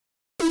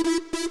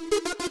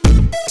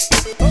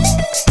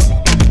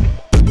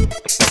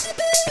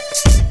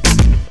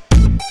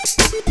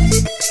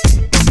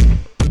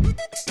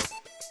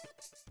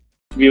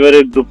we were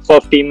a group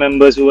of team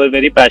members who were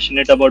very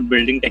passionate about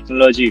building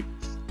technology.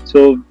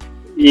 So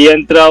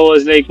e-Yantra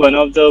was like one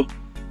of the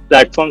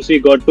platforms we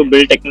got to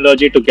build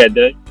technology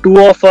together. Two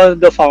of us,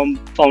 the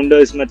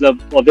founders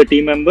of the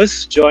team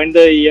members, joined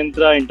the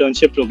e-Yantra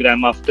internship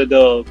program after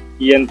the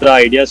e-Yantra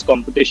ideas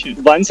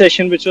competition. One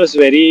session which was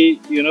very,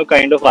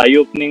 kind of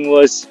eye-opening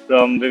was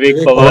from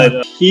Vivek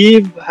Pawar.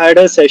 He had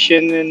a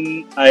session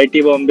in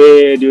IIT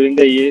Bombay during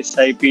the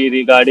eSIP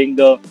regarding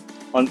the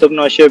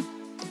entrepreneurship,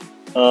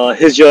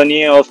 his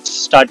journey of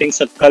starting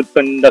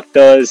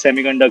semiconductors,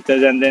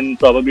 and then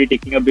probably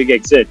taking a big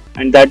exit.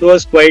 And that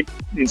was quite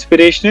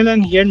inspirational.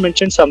 And he had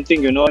mentioned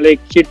something, like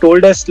he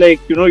told us,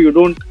 you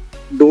don't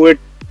do it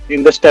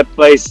in the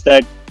stepwise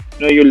that,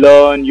 you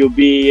learn, you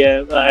be,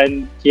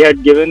 and he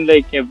had given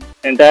like an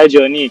entire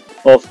journey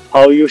of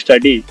how you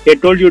study. He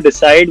told you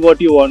decide what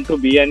you want to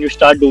be and you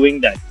start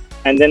doing that.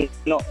 And then,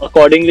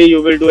 accordingly,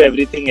 you will do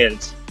everything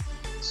else.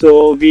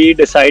 So we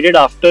decided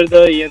after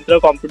the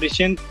e-Yantra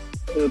competition,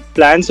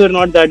 plans were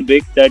not that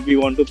big that we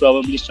want to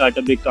probably start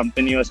a big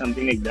company or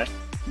something like that.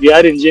 We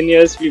are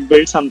engineers, we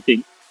built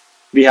something,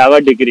 we have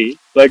a degree,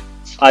 but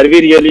are we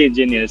really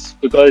engineers?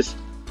 Because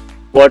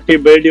what we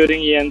built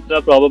during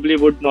e-Yantra probably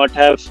would not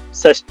have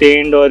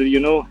sustained or,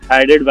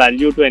 added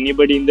value to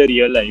anybody in the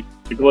real life.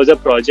 It was a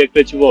project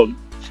which worked,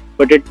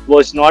 but it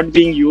was not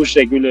being used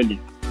regularly.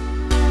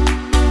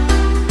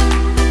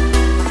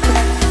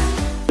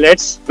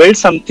 Let's build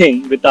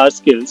something with our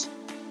skills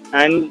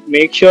and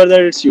make sure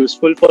that it's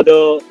useful for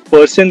the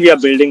person we are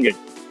building it.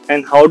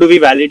 And how do we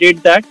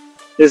validate that?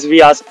 Is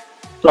we ask,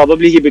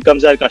 probably he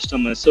becomes our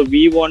customer. So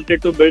we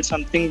wanted to build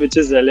something which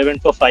is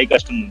relevant for 5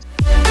 customers.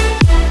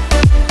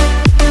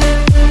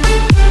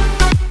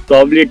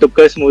 Probably it took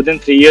us more than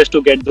 3 years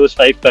to get those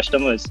 5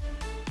 customers.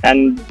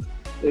 And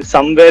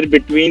somewhere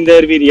between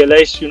there, we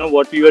realized,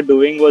 what we were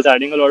doing was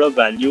adding a lot of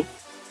value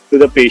to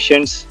the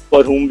patients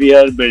for whom we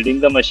are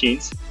building the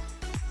machines.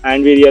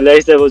 And we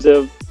realized there was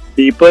a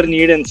deeper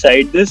need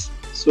inside this.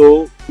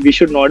 So we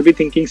should not be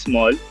thinking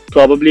small.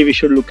 Probably we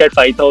should look at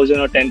 5,000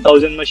 or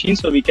 10,000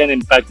 machines so we can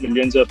impact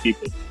millions of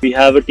people. We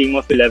have a team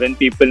of 11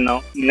 people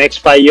now. Next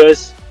 5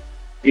 years,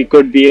 we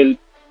could be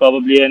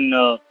probably an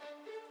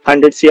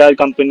 100 CR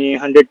company,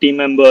 100 team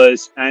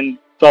members. And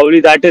probably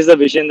that is the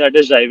vision that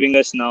is driving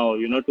us now,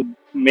 to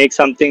make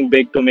something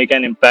big, to make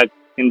an impact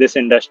in this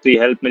industry,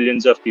 help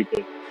millions of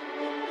people.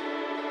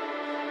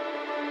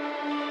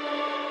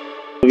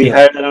 We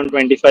had around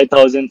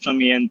 25,000 from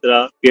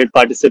e-Yantra. We had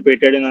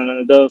participated in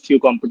another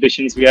few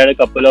competitions. We had a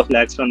couple of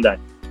lakhs from that.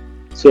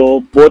 So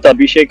both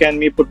Abhishek and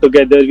me put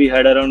together, we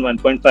had around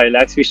 1.5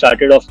 lakhs. We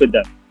started off with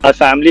that. Our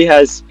family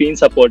has been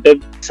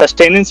supportive.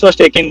 Sustenance was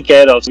taken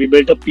care of. We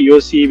built a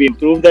POC. We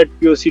improved that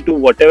POC to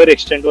whatever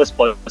extent was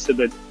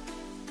possible.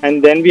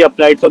 And then we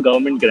applied for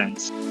government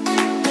grants.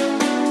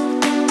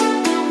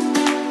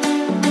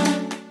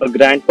 A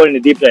grant called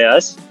Nidhi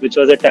Prayas, which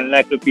was a 10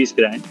 lakh rupees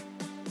grant.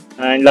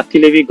 And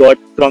luckily we got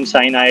from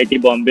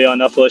IIT Bombay on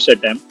our first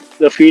attempt.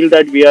 The field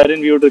that we are in,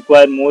 we would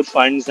require more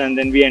funds, and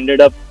then we ended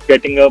up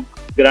getting a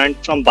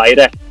grant from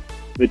BIRAC,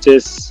 which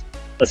is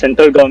a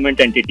central government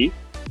entity.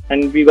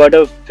 And we got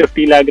a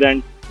 50 lakh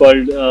grant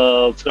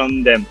called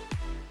from them,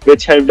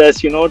 which helped us,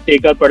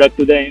 take our product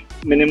to the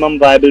minimum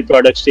viable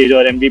product stage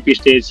or MVP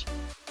stage,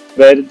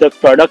 where the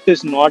product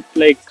is not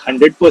like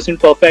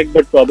 100% perfect,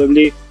 but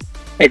probably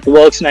it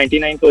works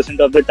 99%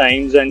 of the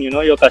times, and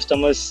your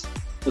customers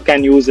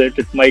can use it.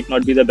 It might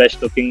not be the best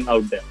looking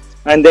out there.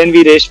 And then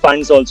we raised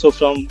funds also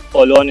from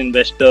follow-on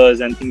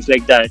investors and things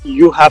like that.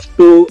 You have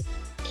to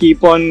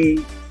keep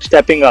on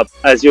stepping up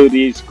as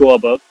you go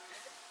above.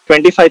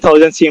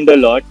 25,000 seemed a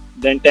lot,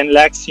 then 10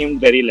 lakhs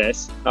seemed very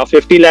less. Now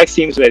 50 lakhs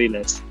seems very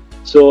less.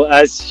 So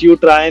as you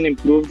try and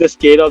improve the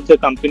scale of the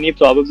company,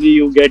 probably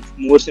you get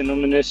more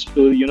synonymous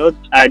to,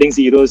 adding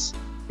zeros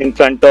in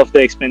front of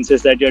the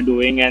expenses that you're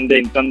doing and the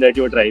income that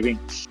you're driving.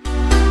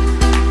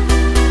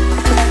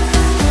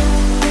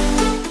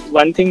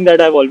 One thing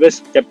that I've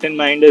always kept in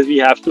mind is we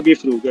have to be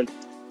frugal,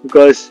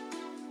 because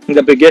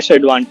the biggest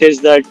advantage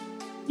that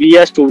we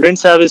as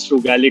students have is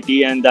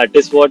frugality, and that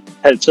is what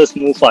helps us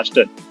move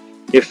faster.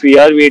 If we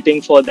are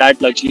waiting for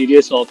that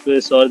luxurious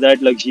office or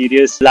that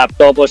luxurious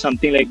laptop or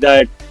something like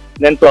that,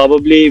 then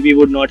probably we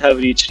would not have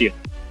reached here.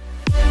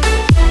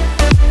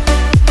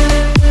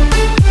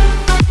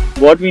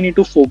 What we need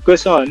to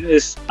focus on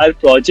is our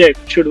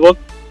project should work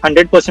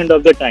 100%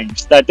 of the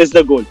times. That is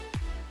the goal.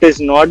 It is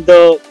not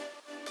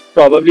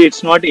probably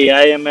it's not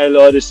AI,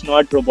 ML, or it's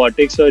not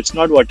robotics, or it's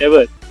not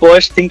whatever.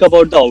 First, think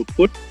about the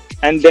output,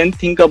 and then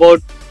think about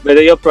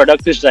whether your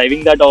product is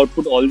driving that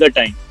output all the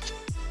time.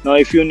 Now,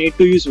 if you need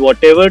to use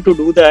whatever to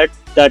do that,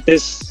 that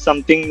is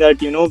something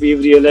that, we've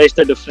realized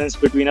the difference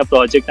between a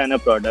project and a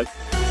product.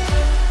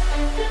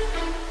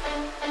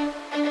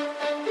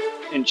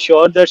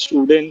 Ensure that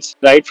students,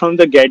 right from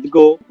the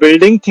get-go,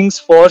 building things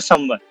for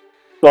someone.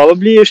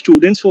 Probably if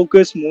students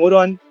focus more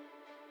on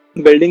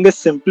building a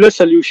simpler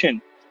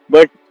solution,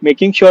 but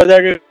making sure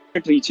that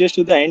it reaches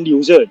to the end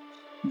user,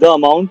 the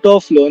amount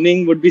of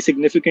learning would be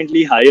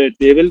significantly higher.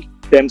 They will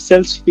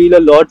themselves feel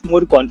a lot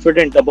more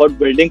confident about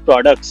building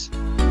products.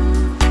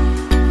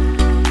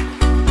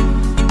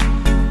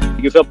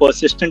 If you're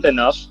persistent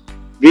enough,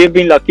 we've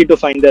been lucky to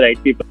find the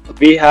right people.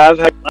 We have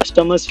had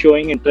customers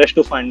showing interest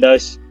to fund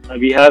us.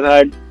 We have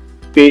had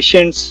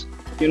patients,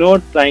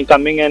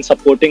 coming and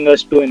supporting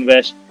us to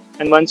invest.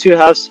 And once you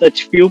have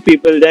such few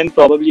people, then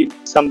probably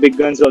some big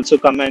guns also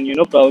come and,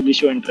 probably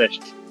show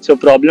interest. So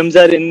problems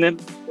are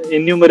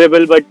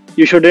innumerable, but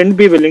you shouldn't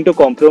be willing to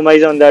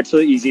compromise on that so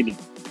easily.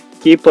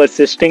 Keep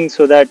persisting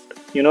so that,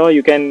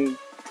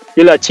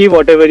 you'll achieve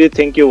whatever you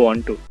think you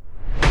want to.